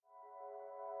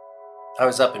I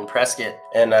was up in Prescott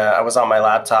and I was on my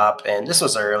laptop, and this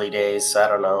was the early days, so I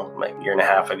don't know, like a year and a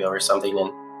half ago or something. And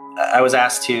I was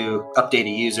asked to update a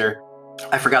user.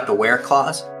 I forgot the where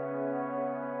clause.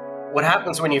 What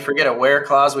happens when you forget a where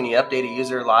clause when you update a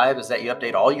user live is that you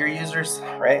update all your users,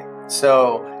 right?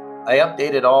 So I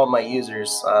updated all my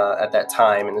users at that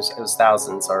time, and it was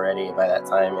thousands already by that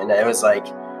time. And it was like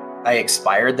I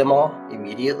expired them all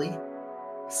immediately.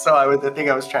 So the thing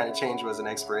I was trying to change was an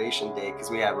expiration date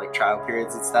because we have like trial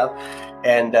periods and stuff.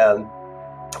 And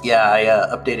I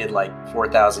updated like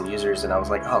 4,000 users, and I was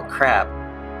like, oh crap.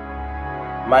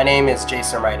 My name is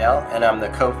Jason Rydell, and I'm the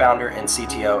co-founder and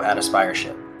CTO at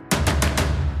Aspireship.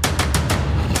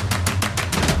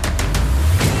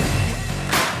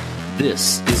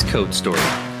 This is Code Story,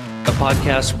 a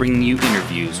podcast bringing you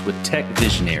interviews with tech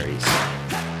visionaries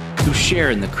who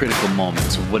share in the critical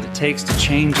moments of what it takes to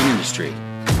change an industry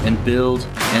and build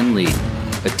and lead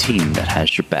a team that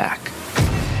has your back.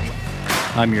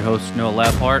 I'm your host, Noah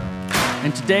Laphart,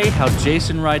 and today how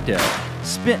Jason Rydell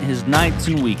spent his nights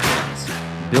and weekends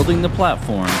building the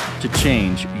platform to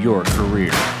change your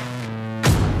career.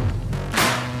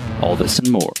 All this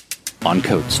and more on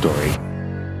Code Story.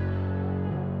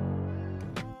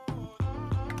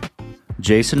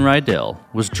 Jason Rydell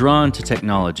was drawn to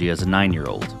technology as a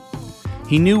 9-year-old.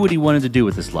 He knew what he wanted to do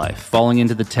with his life, falling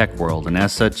into the tech world, and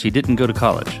as such, he didn't go to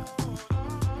college.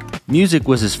 Music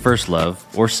was his first love,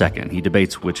 or second, he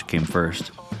debates which came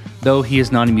first, though he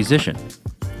is not a musician.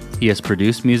 He has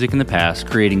produced music in the past,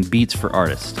 creating beats for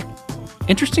artists.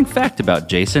 Interesting fact about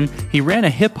Jason, he ran a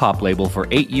hip-hop label for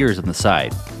 8 years on the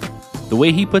side. The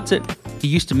way he puts it, he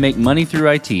used to make money through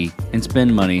IT and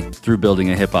spend money through building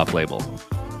a hip-hop label.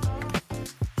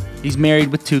 He's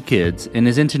married with 2 kids and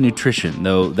is into nutrition,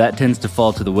 though that tends to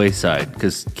fall to the wayside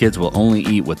because kids will only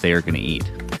eat what they are going to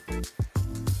eat.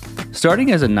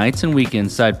 Starting as a nights and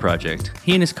weekends side project,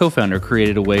 he and his co-founder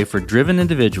created a way for driven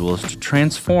individuals to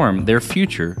transform their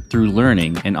future through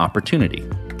learning and opportunity.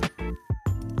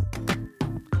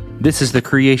 This is the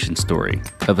creation story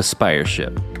of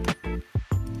Aspireship.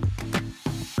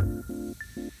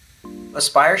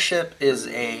 Aspireship is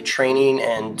a training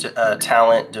and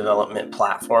talent development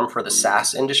platform for the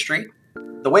SaaS industry.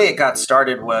 The way it got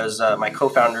started was my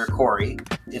co-founder, Corey.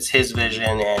 It's his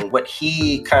vision, and what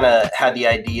he kind of had the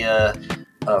idea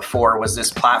for was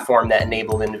this platform that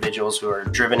enabled individuals who are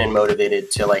driven and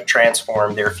motivated to like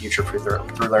transform their future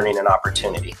through learning and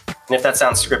opportunity. And if that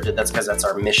sounds scripted, that's because that's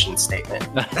our mission statement.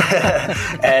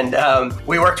 And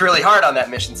we worked really hard on that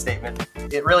mission statement.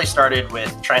 It really started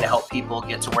with trying to help people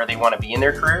get to where they want to be in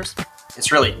their careers.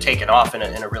 It's really taken off in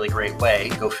a really great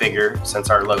way. Go figure, since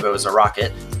our logo is a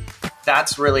rocket.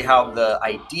 That's really how the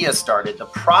idea started. The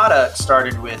product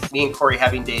started with me and Corey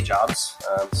having day jobs.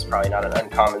 It's probably not an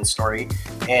uncommon story.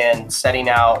 And setting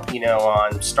out,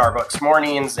 on Starbucks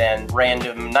mornings and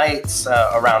random nights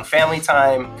around family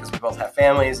time, because we both have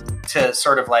families, to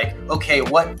sort of like, okay,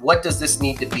 what does this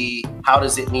need to be? How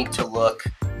does it need to look?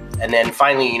 And then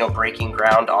finally, breaking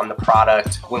ground on the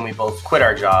product when we both quit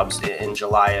our jobs in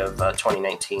July of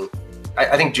 2019.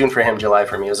 I think June for him, July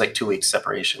for me. It was like 2 weeks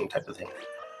separation type of thing.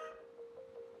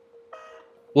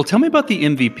 Well, tell me about the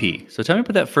MVP. So tell me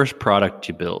about that first product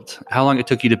you built, how long it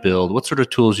took you to build, what sort of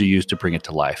tools you used to bring it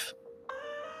to life.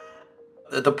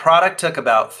 The product took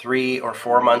about 3 or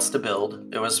 4 months to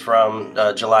build. It was from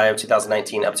July of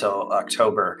 2019 up till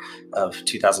October of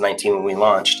 2019 when we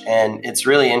launched. And it's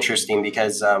really interesting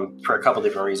because for a couple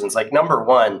different reasons. Like number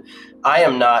one, I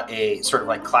am not a sort of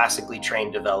like classically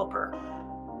trained developer.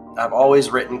 I've always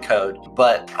written code,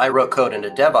 but I wrote code in a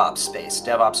DevOps space.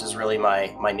 DevOps is really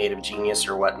my native genius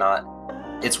or whatnot.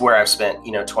 It's where I've spent,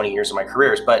 20 years of my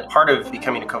careers. But part of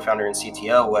becoming a co-founder and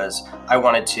CTO was I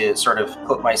wanted to sort of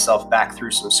put myself back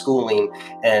through some schooling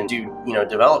and do,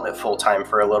 development full time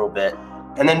for a little bit,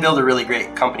 and then build a really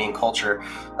great company and culture.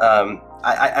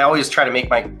 I always try to make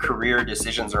my career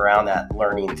decisions around that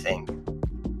learning thing.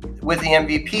 With the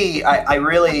MVP, I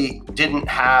really didn't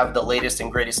have the latest and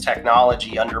greatest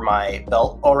technology under my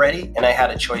belt already, and I had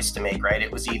a choice to make, right?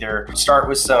 It was either start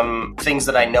with some things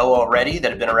that I know already that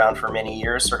have been around for many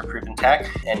years, sort of proven tech,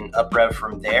 and up-rev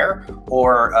from there,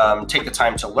 or take the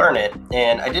time to learn it.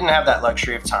 And I didn't have that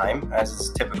luxury of time, as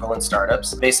is typical in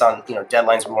startups. Based on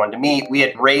deadlines we wanted to meet, we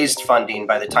had raised funding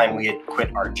by the time we had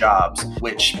quit our jobs,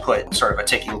 which put sort of a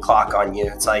ticking clock on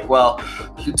you. It's like, well,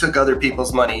 you took other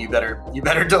people's money, you better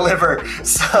deliver.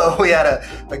 So we had an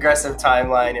aggressive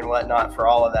timeline and whatnot for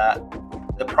all of that.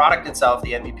 The product itself,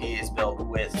 the MVP, is built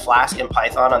with Flask and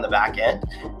Python on the back end.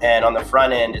 And on the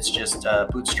front end, it's just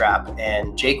Bootstrap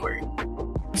and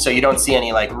jQuery. So you don't see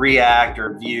any like React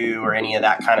or Vue or any of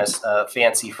that kind of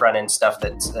fancy front end stuff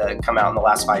that's come out in the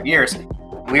last 5 years.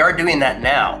 We are doing that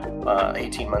now,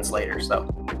 18 months later. So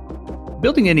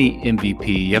building any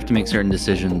MVP, you have to make certain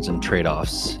decisions and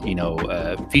trade-offs,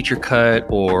 feature cut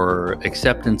or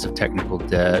acceptance of technical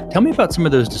debt. Tell me about some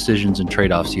of those decisions and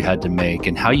trade-offs you had to make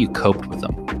and how you coped with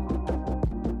them.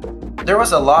 There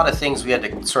was a lot of things we had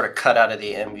to sort of cut out of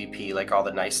the MVP, like all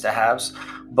the nice to haves.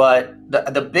 But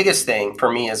the biggest thing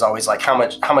for me is always like how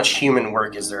much human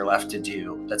work is there left to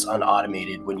do that's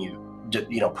unautomated when you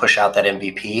push out that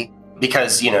MVP,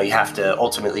 because you have to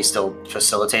ultimately still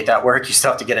facilitate that work. You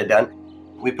still have to get it done.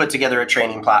 We put together a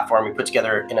training platform. We put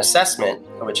together an assessment,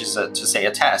 which is a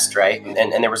test, right?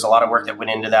 And there was a lot of work that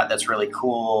went into that. That's really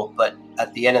cool. But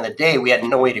at the end of the day, we had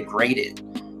no way to grade it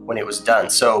when it was done.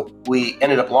 So we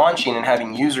ended up launching and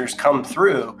having users come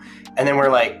through. And then we're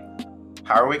like,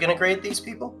 how are we going to grade these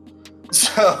people?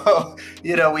 So,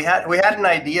 we had an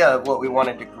idea of what we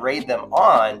wanted to grade them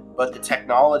on, but the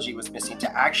technology was missing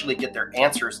to actually get their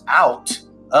answers out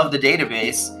of the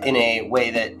database in a way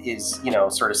that is,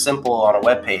 sort of simple on a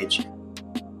web page.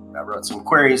 I wrote some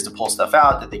queries to pull stuff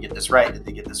out. Did they get this right? Did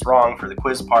they get this wrong for the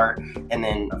quiz part? And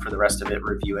then for the rest of it,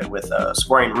 review it with a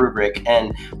scoring rubric.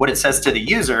 And what it says to the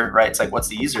user, right? It's like, what's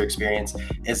the user experience?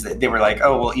 Is that they were like,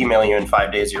 oh, we'll email you in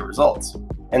 5 days your results.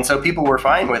 And so people were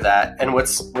fine with that. And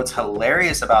what's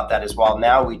hilarious about that is while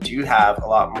now we do have a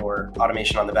lot more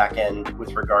automation on the back end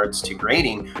with regards to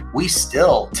grading, we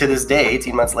still, to this day,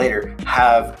 18 months later,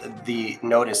 have the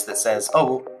notice that says,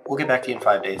 oh, we'll get back to you in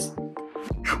 5 days.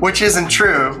 Which isn't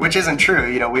true.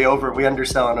 We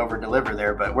undersell and over deliver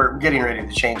there, but we're getting ready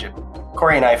to change it.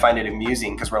 Corey and I find it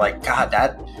amusing because we're like, God,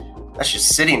 that's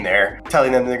just sitting there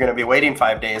telling them they're going to be waiting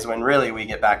 5 days when really we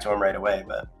get back to them right away.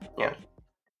 But yeah.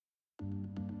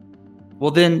 Well,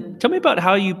 then tell me about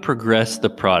how you progress the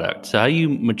product, so how you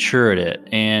matured it.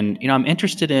 And, I'm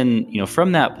interested in,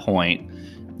 from that point,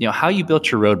 how you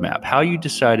built your roadmap, how you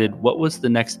decided what was the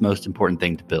next most important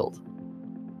thing to build.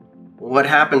 What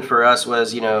happened for us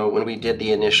was, when we did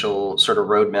the initial sort of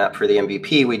roadmap for the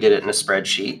MVP, we did it in a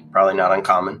spreadsheet, probably not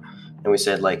uncommon. And we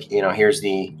said, here's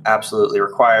the absolutely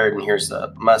required and here's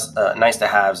the must nice to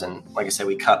haves. And like I said,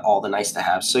 we cut all the nice to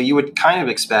haves. So you would kind of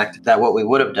expect that what we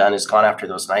would have done is gone after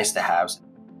those nice to haves.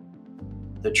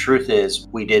 The truth is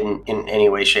we didn't in any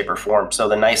way, shape or form. So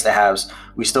the nice to haves,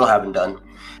 we still haven't done.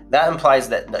 That implies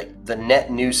that the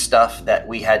net new stuff that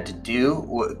we had to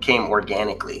do came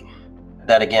organically.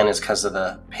 That again is because of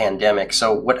the pandemic.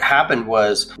 So what happened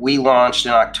was we launched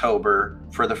in October.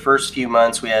 For the first few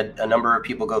months, we had a number of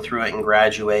people go through it and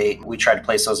graduate. We tried to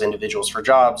place those individuals for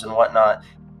jobs and whatnot.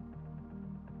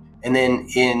 And then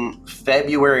in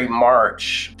February,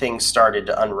 March, things started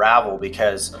to unravel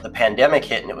because the pandemic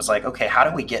hit and it was like, okay, how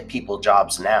do we get people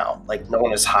jobs now? Like no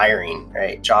one is hiring,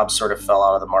 right? Jobs sort of fell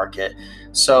out of the market.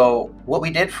 So what we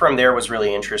did from there was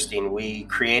really interesting. We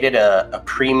created a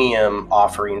premium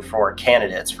offering for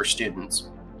candidates, for students,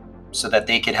 so that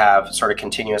they could have sort of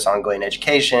continuous ongoing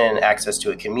education, access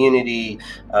to a community,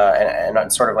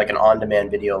 and sort of like an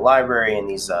on-demand video library and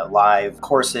these live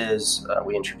courses.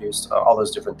 We introduced all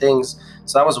those different things.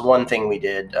 So that was one thing we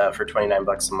did for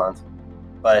 $29 a month.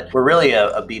 But we're really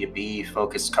a B2B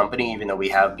focused company, even though we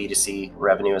have B2C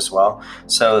revenue as well.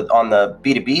 So on the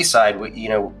B2B side,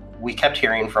 we kept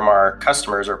hearing from our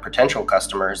customers or potential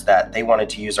customers that they wanted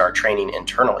to use our training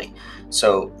internally.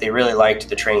 So they really liked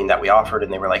the training that we offered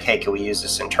and they were like, hey, can we use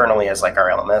this internally as like our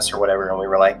LMS or whatever? And we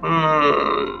were like,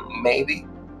 maybe.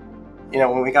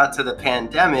 When we got to the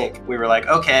pandemic, we were like,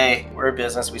 okay, we're a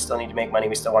business. We still need to make money.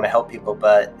 We still want to help people.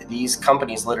 But these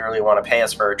companies literally want to pay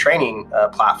us for a training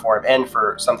platform and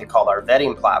for something called our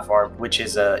vetting platform, which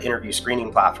is an interview screening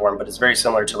platform. But it's very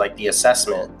similar to like the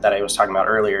assessment that I was talking about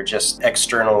earlier, just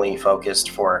externally focused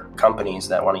for companies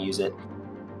that want to use it.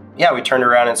 Yeah, we turned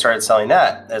around and started selling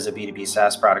that as a B2B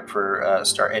SaaS product for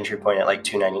start entry point at like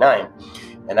 $299.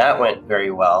 And that went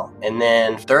very well. And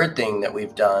then third thing that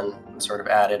we've done, sort of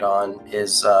added on,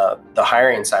 is the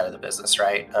hiring side of the business,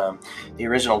 right? The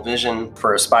original vision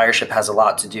for Aspireship has a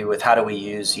lot to do with how do we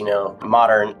use,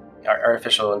 modern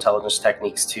artificial intelligence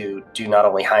techniques to do not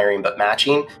only hiring, but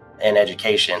matching and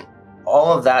education.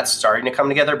 All of that's starting to come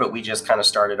together, but we just kind of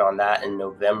started on that in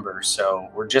November. So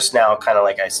we're just now kind of,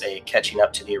 like I say, catching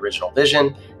up to the original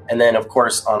vision. And then, of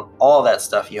course, on all that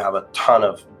stuff, you have a ton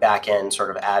of back-end sort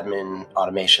of admin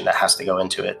automation that has to go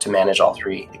into it to manage all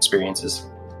three experiences.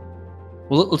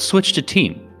 Well, let's switch to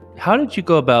team. How did you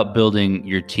go about building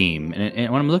your team?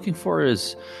 And what I'm looking for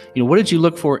is, what did you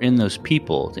look for in those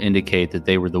people to indicate that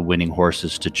they were the winning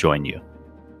horses to join you?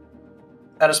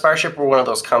 At Aspireship, we're one of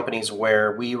those companies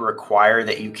where we require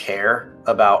that you care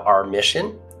about our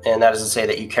mission. And that is to say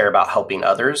that you care about helping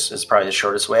others is probably the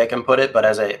shortest way I can put it. But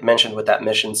as I mentioned with that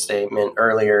mission statement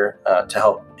earlier, to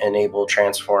help enable,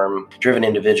 transform driven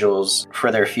individuals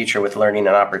for their future with learning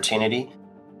and opportunity.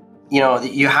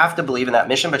 You have to believe in that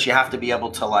mission, but you have to be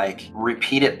able to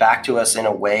repeat it back to us in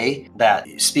a way that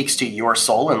speaks to your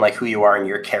soul and who you are and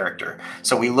your character.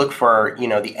 So we look for,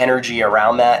 the energy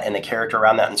around that and the character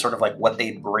around that and sort of what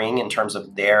they bring in terms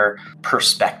of their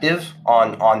perspective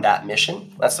on that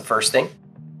mission. That's the first thing.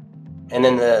 And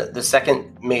then the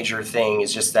second major thing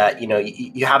is just that,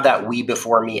 you have that we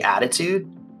before me attitude.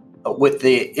 With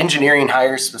the engineering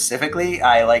hires specifically,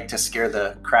 I like to scare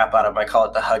the crap out of them. I call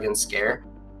it the hug and scare.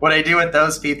 What I do with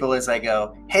those people is I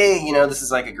go, hey, this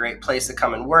is a great place to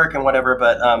come and work and whatever,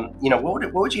 but,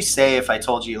 what would you say if I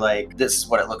told you this is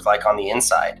what it looked like on the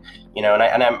inside,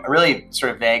 and I'm really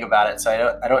sort of vague about it.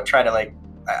 So I don't try to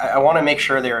I want to make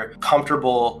sure they're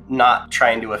comfortable not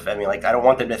trying to offend me. I don't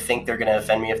want them to think they're going to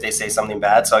offend me if they say something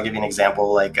bad. So I'll give you an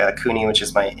example, Cooney, which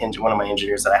is one of my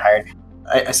engineers that I hired.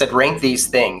 I said, rank these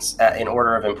things in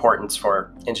order of importance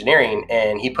for engineering.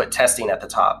 And he put testing at the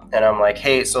top. And I'm like,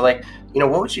 hey, so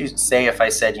what would you say if I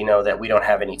said, that we don't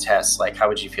have any tests? How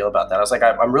would you feel about that? I was like,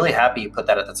 I'm really happy you put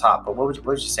that at the top, but what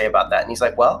would you say about that? And he's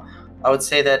like, well, I would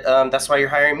say that that's why you're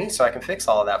hiring me, so I can fix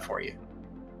all of that for you.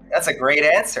 That's a great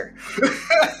answer.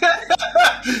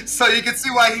 So you can see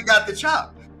why he got the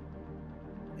job.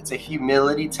 It's a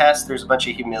humility test. There's a bunch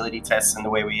of humility tests in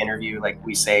the way we interview.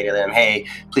 We say to them, hey,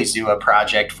 please do a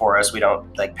project for us. We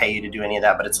don't pay you to do any of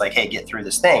that, but it's hey, get through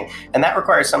this thing. And that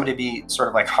requires somebody to be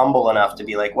sort of humble enough to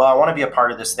be well, I want to be a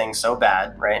part of this thing so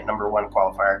bad, right? Number one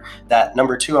qualifier. That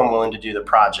number two, I'm willing to do the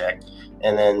project.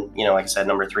 And then, like I said,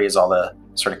 number three is all the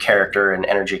sort of character and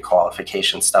energy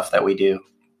qualification stuff that we do.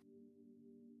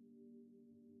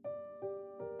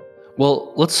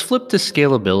 Well, let's flip to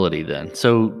scalability then.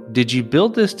 So did you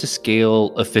build this to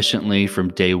scale efficiently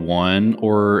from day one,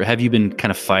 or have you been kind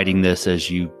of fighting this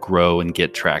as you grow and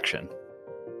get traction?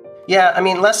 Yeah,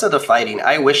 less of the fighting.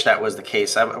 I wish that was the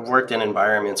case. I've worked in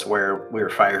environments where we were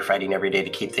firefighting every day to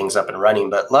keep things up and running.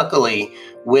 But luckily,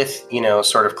 with,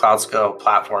 sort of cloud scale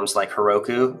platforms like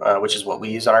Heroku, which is what we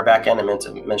use on our back end, I meant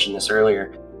to mention this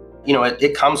earlier,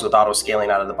 it comes with auto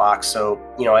scaling out of the box. So,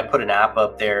 I put an app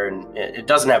up there and it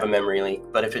doesn't have a memory leak,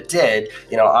 but if it did,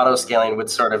 auto scaling would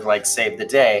sort of save the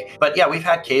day. But yeah, we've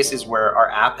had cases where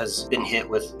our app has been hit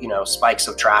with, spikes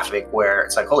of traffic where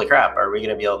it's holy crap, are we going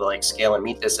to be able to scale and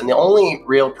meet this? And the only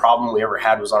real problem we ever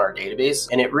had was on our database.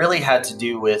 And it really had to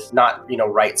do with not,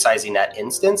 right sizing that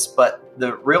instance, but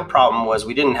the real problem was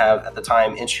we didn't have at the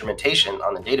time instrumentation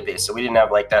on the database. So we didn't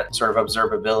have that sort of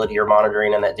observability or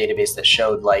monitoring on that database that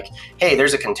showed hey,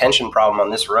 there's a contention problem on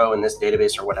this row in this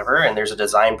database or whatever. And there's a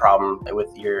design problem with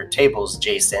your tables,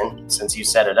 Jason, since you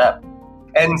set it up.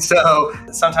 And so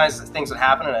sometimes things would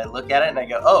happen and I look at it and I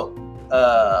go,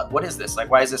 what is this?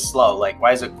 Why is this slow?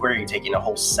 Why is a query taking a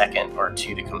whole second or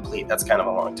two to complete? That's kind of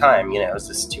a long time. Is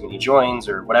this too many joins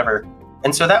or whatever?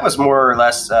 And so that was more or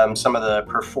less some of the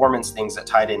performance things that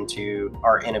tied into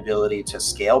our inability to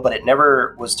scale, but it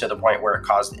never was to the point where it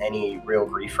caused any real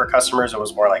grief for customers. It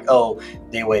was more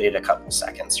they waited a couple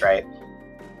seconds, right?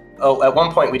 At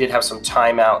one point we did have some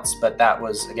timeouts, but that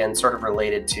was, again, sort of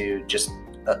related to just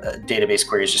database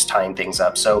queries just tying things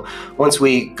up. So once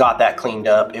we got that cleaned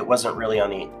up, it wasn't really on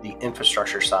the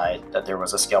infrastructure side that there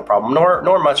was a scale problem,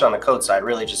 nor much on the code side,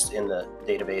 really just in the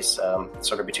database,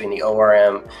 sort of between the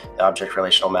ORM, the object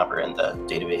relational mapper, and the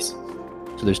database.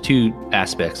 So there's two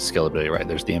aspects of scalability, right?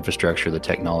 There's the infrastructure, the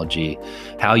technology,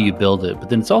 how you build it,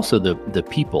 but then it's also the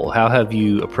people. How have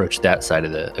you approached that side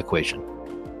of the equation?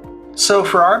 So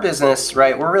for our business,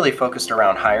 right, we're really focused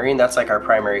around hiring. That's our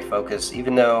primary focus.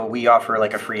 Even though we offer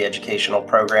a free educational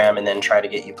program and then try to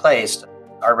get you placed,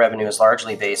 our revenue is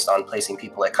largely based on placing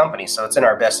people at companies. So it's in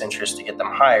our best interest to get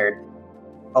them hired.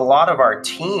 A lot of our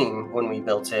team, when we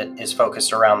built it, is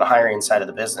focused around the hiring side of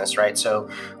the business, right? So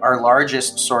our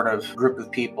largest sort of group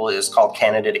of people is called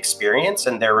Candidate Experience,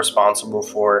 and they're responsible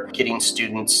for getting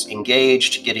students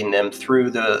engaged, getting them through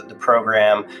the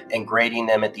program, and grading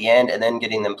them at the end, and then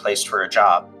getting them placed for a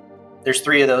job. There's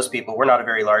three of those people. We're not a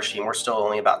very large team. We're still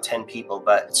only about 10 people,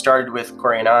 but it started with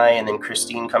Corey and I, and then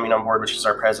Christine coming on board, which is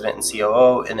our president and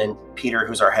COO, and then Peter,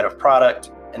 who's our head of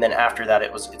product. And then after that,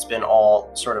 it's been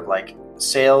all sort of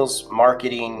sales,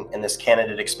 marketing, and this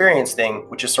candidate experience thing,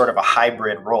 which is sort of a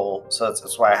hybrid role. So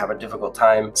that's why I have a difficult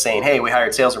time saying, hey, we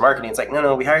hired sales or marketing. It's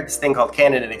no, we hired this thing called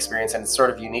candidate experience, and it's sort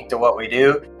of unique to what we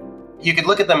do. You could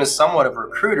look at them as somewhat of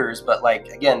recruiters, but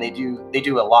again, they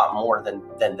do a lot more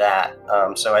than that.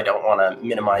 So I don't want to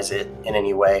minimize it in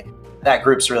any way. that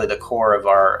group's really the core of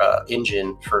our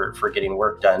engine for getting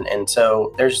work done. And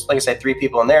so there's, like I said, 3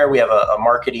 people in there. We have a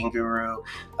marketing guru,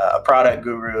 a product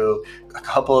guru, a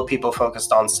couple of people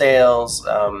focused on sales,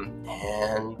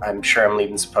 and I'm sure I'm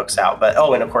leaving some folks out. But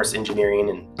and of course engineering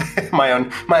and my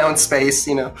own space,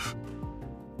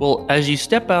 Well, as you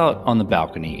step out on the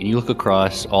balcony and you look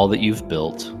across all that you've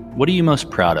built, what are you most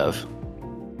proud of?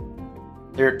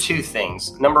 There are 2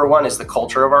 things. Number 1 is the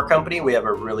culture of our company. We have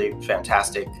a really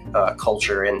fantastic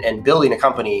culture, and building a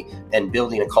company and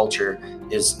building a culture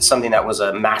is something that was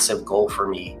a massive goal for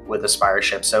me with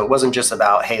Aspireship. So it wasn't just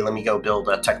about, hey, let me go build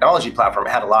a technology platform. It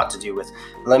had a lot to do with,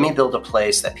 let me build a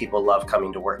place that people love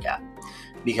coming to work at,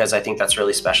 because I think that's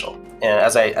really special. And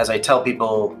as I tell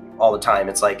people all the time,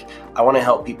 it's like, I want to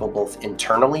help people both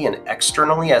internally and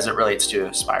externally as it relates to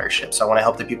Aspireship. So I want to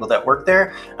help the people that work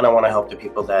there, and I want to help the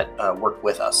people that work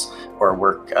with us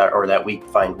or that we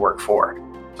find work for.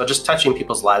 So just touching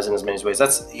people's lives in as many ways.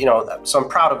 That's, so I'm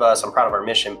proud of us. I'm proud of our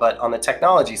mission. But on the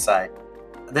technology side,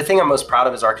 the thing I'm most proud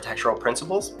of is architectural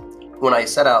principles. When I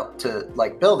set out to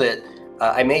build it,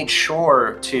 I made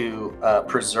sure to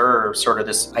preserve sort of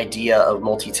this idea of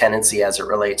multi-tenancy as it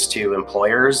relates to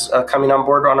employers coming on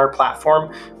board on our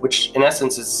platform, which in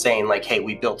essence is saying hey,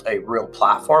 we built a real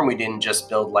platform. We didn't just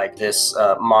build this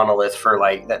monolith for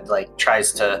that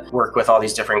tries to work with all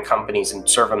these different companies and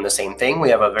serve them the same thing. We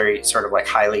have a very sort of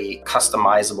highly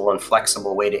customizable and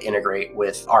flexible way to integrate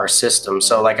with our system.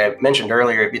 So like I mentioned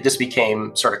earlier, this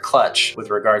became sort of clutch with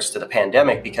regards to the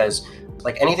pandemic, because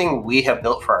anything we have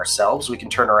built for ourselves, we can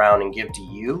turn around and give to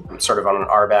you sort of on an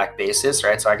RBAC basis,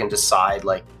 right? So I can decide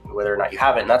whether or not you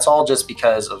have it. And that's all just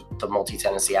because of the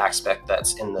multi-tenancy aspect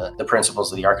that's in the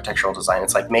principles of the architectural design.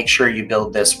 It's make sure you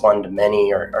build this one to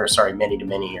many or many to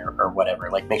many or whatever.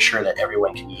 Make sure that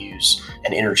everyone can use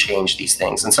and interchange these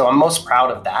things. And so I'm most proud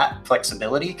of that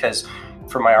flexibility, because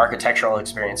from my architectural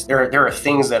experience, there are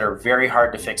things that are very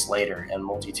hard to fix later, and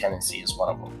multi-tenancy is one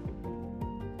of them.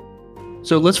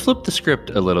 So let's flip the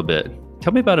script a little bit.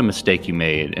 Tell me about a mistake you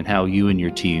made and how you and your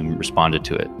team responded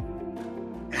to it.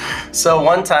 So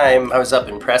one time I was up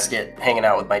in Prescott hanging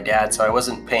out with my dad, so I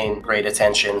wasn't paying great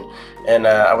attention. And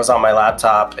I was on my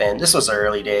laptop, and this was the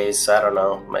early days, so I don't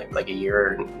know, like a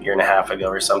year and a half ago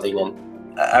or something.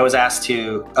 And I was asked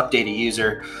to update a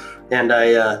user, and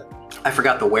I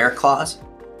forgot the where clause.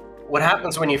 What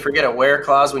happens when you forget a where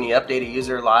clause when you update a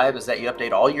user live is that you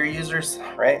update all your users,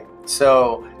 right?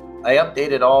 So I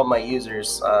updated all my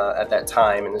users at that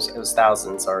time, and it was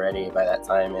thousands already by that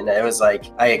time. And it was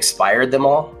I expired them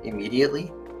all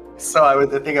immediately. So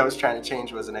the thing I was trying to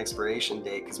change was an expiration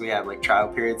date, because we have trial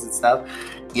periods and stuff.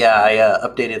 Yeah, I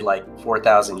updated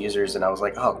 4,000 users, and I was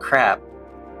oh crap.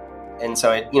 And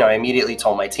so I immediately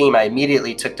told my team. I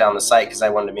immediately took down the site because I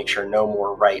wanted to make sure no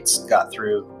more writes got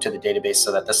through to the database,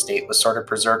 so that the state was sort of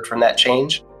preserved from that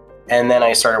change. And then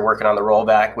I started working on the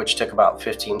rollback, which took about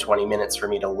 15, 20 minutes for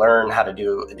me to learn how to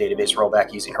do a database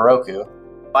rollback using Heroku.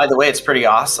 By the way, it's pretty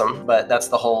awesome, but that's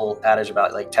the whole adage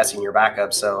about testing your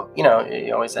backup. So,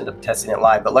 you always end up testing it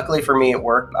live. But luckily for me, it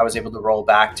worked. I was able to roll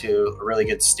back to a really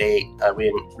good state. We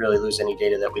didn't really lose any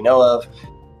data that we know of.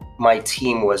 My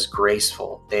team was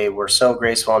graceful. They were so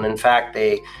graceful. And in fact,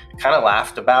 they kind of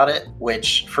laughed about it,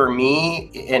 which for me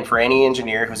and for any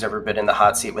engineer who's ever been in the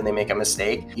hot seat when they make a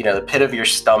mistake, the pit of your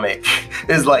stomach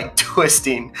is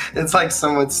twisting. It's like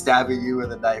someone stabbing you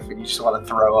with a knife and you just want to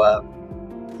throw up.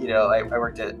 I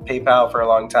worked at PayPal for a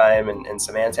long time and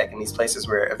Symantec, and these places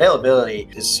where availability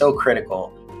is so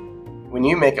critical. When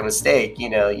you make a mistake, you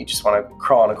just want to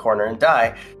crawl in a corner and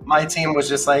die. My team was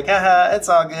just it's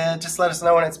all good. Just let us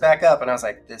know when it's back up. And I was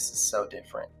this is so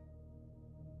different.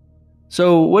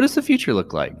 So what does the future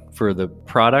look like for the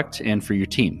product and for your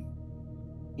team?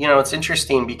 It's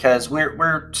interesting because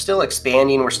we're still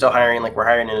expanding. We're still hiring, we're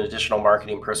hiring an additional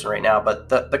marketing person right now. But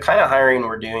the kind of hiring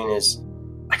we're doing is,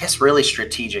 I guess, really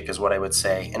strategic is what I would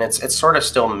say. And it's sort of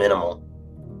still minimal.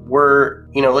 We're,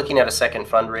 looking at a second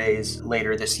fundraise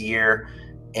later this year.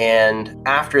 And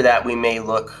after that, we may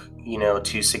look,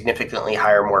 to significantly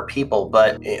hire more people.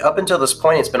 But up until this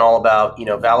point, it's been all about,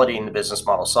 validating the business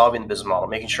model, solving the business model,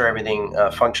 making sure everything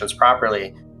functions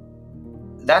properly.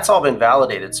 That's all been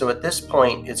validated. So at this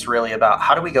point, it's really about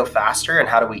how do we go faster, and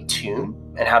how do we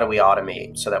tune, and how do we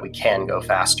automate so that we can go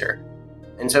faster.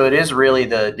 And so it is really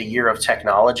the year of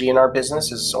technology in our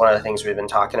business is one of the things we've been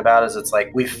talking about. Is it's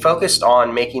we've focused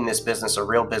on making this business a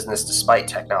real business despite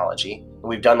technology.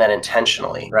 We've done that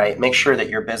intentionally, right? Make sure that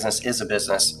your business is a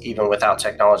business even without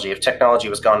technology. If technology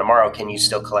was gone tomorrow, can you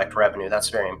still collect revenue? That's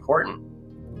very important.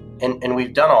 And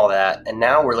we've done all that. And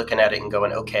now we're looking at it and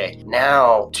going, okay,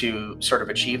 now to sort of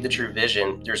achieve the true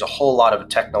vision, there's a whole lot of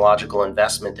technological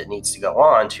investment that needs to go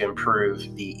on to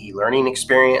improve the e-learning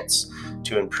experience,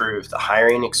 to improve the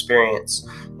hiring experience,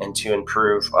 and to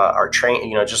improve our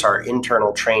just our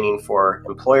internal training for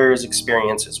employers'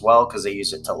 experience as well, because they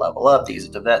use it to level up, they use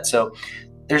it to vet. So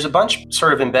there's a bunch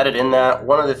sort of embedded in that.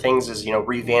 One of the things is,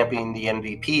 revamping the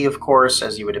MVP, of course,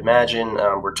 as you would imagine.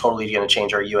 We're totally going to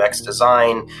change our UX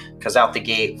design, because out the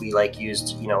gate, we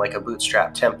used, a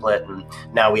bootstrap template, and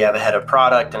now we have a head of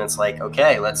product, and it's like,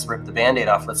 okay, let's rip the Band-Aid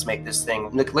off. Let's make this thing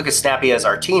look as snappy as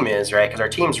our team is, right? Because our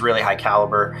team's really high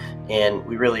caliber, and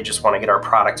we really just want to get our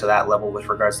product to that level with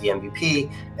regards to the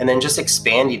MVP, and then just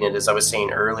expanding it, as I was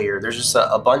saying earlier. There's just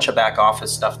a bunch of back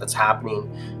office stuff that's happening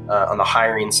on the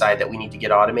hiring side that we need to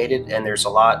get automated. And there's a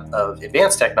lot of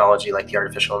advanced technology like the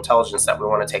artificial intelligence that we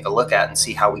want to take a look at and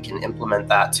see how we can implement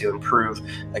that to improve,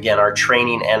 again, our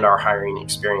training and our hiring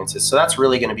experiences. So that's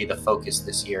really going to be the focus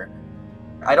this year.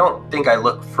 I don't think I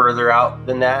look further out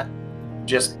than that.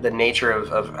 Just the nature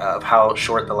of how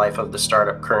short the life of the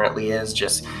startup currently is,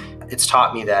 it's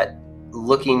taught me that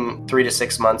looking 3 to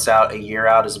 6 months out, a year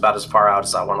out is about as far out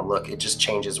as I want to look. It just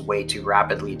changes way too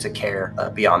rapidly to care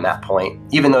beyond that point.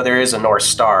 Even though there is a North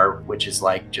Star, which is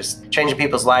just changing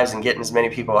people's lives and getting as many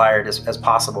people hired as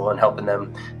possible and helping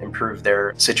them improve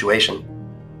their situation.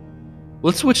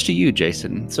 Let's switch to you,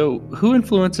 Jason. So who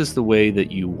influences the way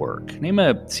that you work? Name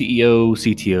a CEO,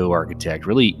 CTO, architect,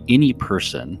 really any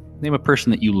person. Name a person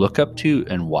that you look up to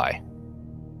and why.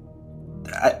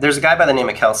 There's a guy by the name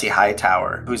of Kelsey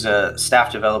Hightower, who's a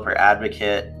staff developer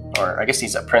advocate, or I guess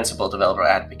he's a principal developer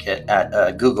advocate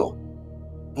at Google.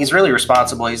 He's really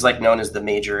responsible. He's known as the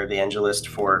major evangelist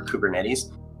for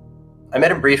Kubernetes. I met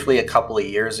him briefly a couple of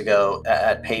years ago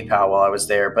at PayPal while I was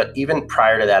there, but even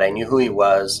prior to that, I knew who he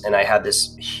was, and I had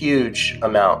this huge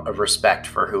amount of respect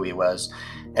for who he was,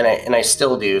 and I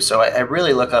still do. So I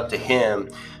really look up to him,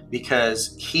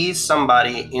 because he's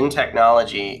somebody in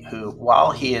technology who,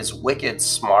 while he is wicked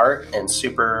smart and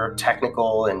super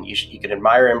technical, and you can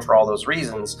admire him for all those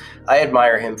reasons, I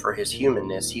admire him for his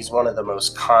humanness. He's one of the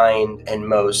most kind and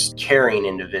most caring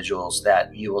individuals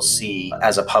that you will see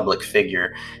as a public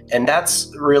figure. And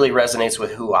that's really resonates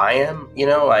with who I am.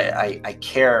 I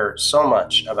care so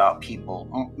much about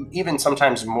people, even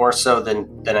sometimes more so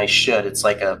than I should. It's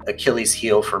like a Achilles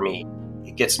heel for me.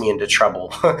 Gets me into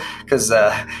trouble because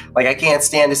I can't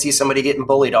stand to see somebody getting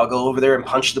bullied. I'll go over there and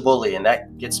punch the bully, and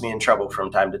that gets me in trouble from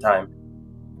time to time.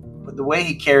 But the way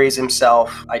he carries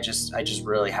himself, I just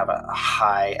really have a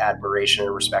high admiration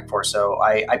and respect for. So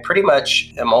I pretty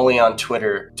much am only on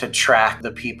Twitter to track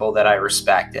the people that I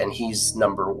respect, and he's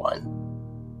number one.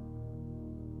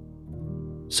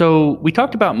 So we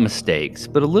talked about mistakes,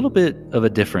 but a little bit of a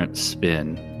different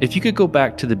spin. If you could go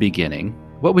back to the beginning,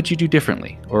 what would you do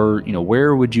differently? Or,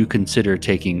 where would you consider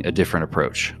taking a different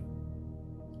approach?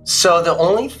 So the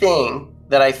only thing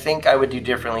that I think I would do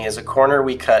differently is a corner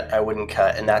we cut, I wouldn't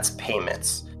cut, and that's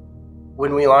payments.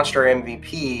 When we launched our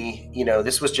MVP,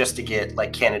 this was just to get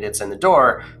candidates in the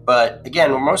door. But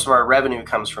again, most of our revenue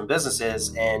comes from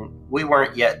businesses, and we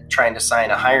weren't yet trying to sign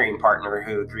a hiring partner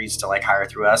who agrees to hire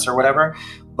through us or whatever.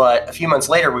 But a few months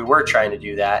later, we were trying to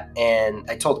do that. And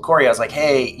I told Corey, I was like,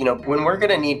 hey, when we're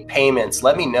going to need payments,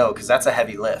 let me know, because that's a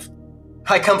heavy lift.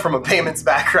 I come from a payments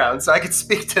background, so I could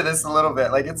speak to this a little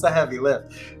bit. It's a heavy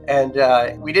lift. And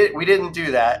we didn't do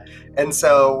that. And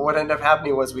so what ended up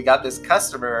happening was we got this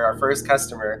customer, our first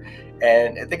customer,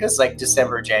 and I think it was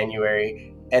December,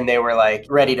 January, and they were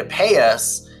ready to pay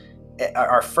us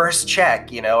our first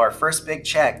check, our first big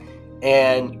check.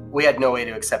 And we had no way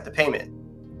to accept the payment.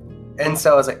 And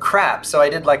so I was like, crap. So I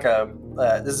did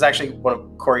this is actually one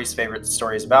of Corey's favorite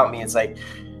stories about me. It's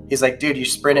he's like, dude, you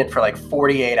sprinted for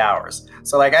 48 hours.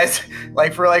 So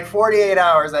for 48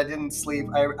 hours, I didn't sleep.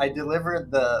 I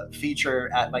delivered the feature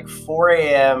at 4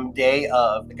 a.m. day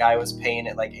of. The guy was paying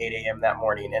at 8 a.m. that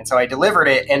morning. And so I delivered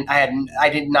it, and I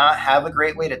did not have a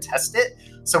great way to test it.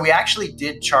 So we actually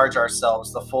did charge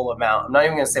ourselves the full amount. I'm not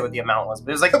even going to say what the amount was,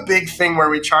 but it was a big thing where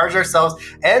we charged ourselves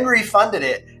and refunded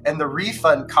it. And the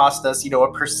refund cost us,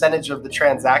 a percentage of the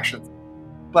transactions.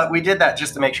 But we did that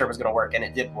just to make sure it was going to work, and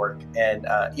it did work. And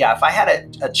if I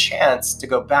had a chance to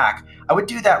go back, I would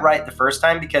do that right the first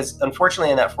time, because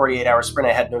unfortunately in that 48-hour sprint,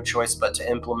 I had no choice but to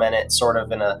implement it sort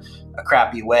of in a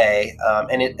crappy way.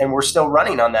 And we're still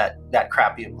running on that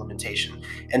crappy implementation.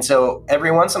 And so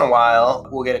every once in a while,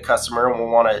 we'll get a customer and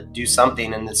we'll want to do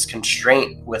something, and this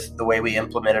constraint with the way we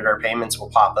implemented our payments will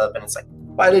pop up, and it's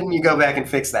Why didn't you go back and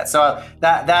fix that? So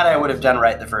that I would have done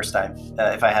right the first time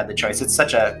if I had the choice. It's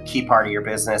such a key part of your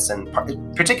business, and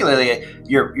particularly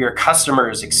your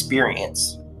customer's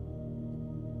experience.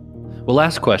 Well,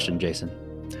 last question, Jason.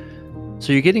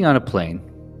 So you're getting on a plane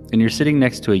and you're sitting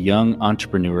next to a young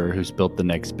entrepreneur who's built the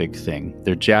next big thing.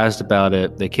 They're jazzed about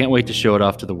it. They can't wait to show it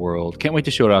off to the world. Can't wait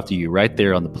to show it off to you right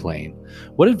there on the plane.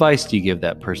 What advice do you give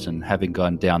that person having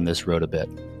gone down this road a bit?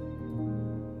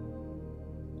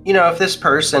 If this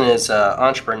person is an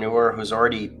entrepreneur who's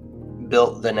already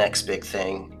built the next big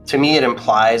thing, to me it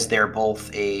implies they're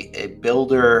both a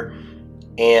builder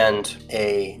and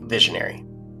a visionary.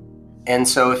 And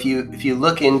so if you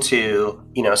look into,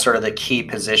 sort of the key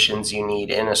positions you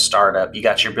need in a startup, you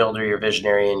got your builder, your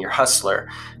visionary, and your hustler.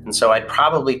 And so I'd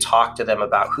probably talk to them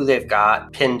about who they've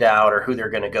got pinned out or who they're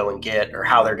going to go and get or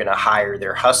how they're going to hire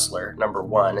their hustler, number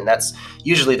one. And that's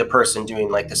usually the person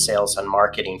doing like the sales and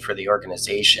marketing for the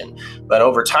organization. But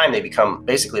over time, they become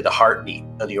basically the heartbeat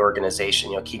of the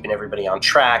organization, keeping everybody on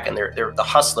track. And they're the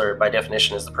hustler, by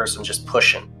definition, is the person just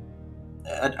pushing.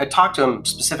 I talked to him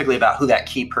specifically about who that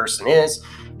key person is.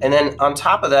 And then on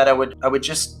top of that, I would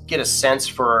just get a sense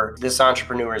for this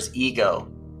entrepreneur's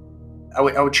ego. I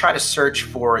would try to search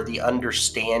for the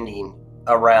understanding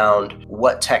around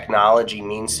what technology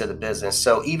means to the business.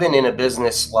 So even in a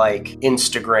business like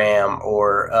Instagram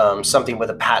or something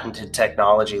with a patented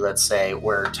technology, let's say,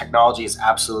 where technology is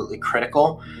absolutely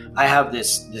critical, I have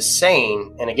this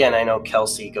saying, and again, I know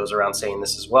Kelsey goes around saying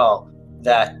this as well,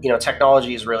 that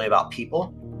technology is really about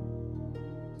people.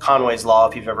 Conway's Law,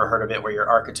 if you've ever heard of it, where your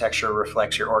architecture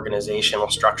reflects your organizational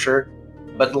structure.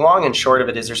 But the long and short of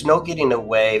it is there's no getting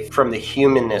away from the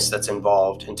humanness that's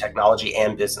involved in technology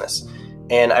and business.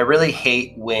 And I really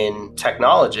hate when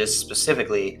technologists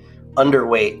specifically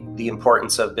underweight the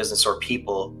importance of business or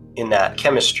people in that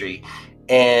chemistry.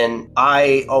 And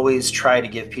I always try to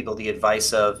give people the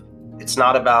advice of, it's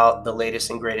not about the latest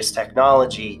and greatest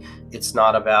technology. It's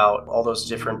not about all those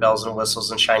different bells and whistles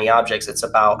and shiny objects. It's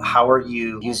about how are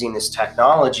you using this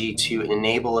technology to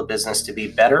enable a business to be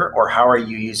better, or how are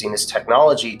you using this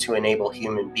technology to enable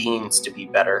human beings to be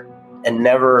better? And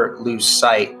never lose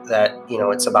sight that,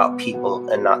 it's about people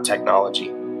and not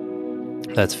technology.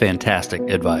 That's fantastic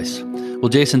advice. Well,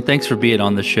 Jason, thanks for being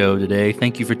on the show today.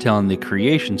 Thank you for telling the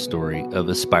creation story of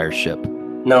Aspireship.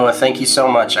 Noah, thank you so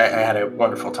much. I had a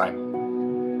wonderful time.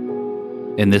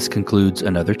 And this concludes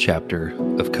another chapter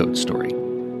of Code Story.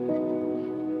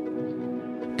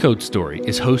 Code Story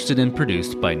is hosted and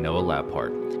produced by Noah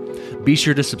Labhart. Be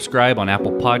sure to subscribe on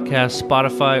Apple Podcasts,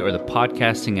 Spotify, or the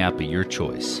podcasting app of your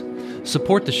choice.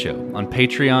 Support the show on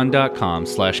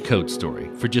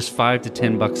patreon.com/codestory for just $5 to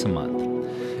 $10 a month.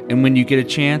 And when you get a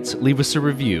chance, leave us a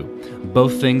review.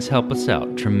 Both things help us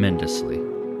out tremendously.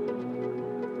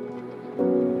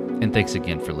 And thanks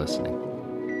again for listening.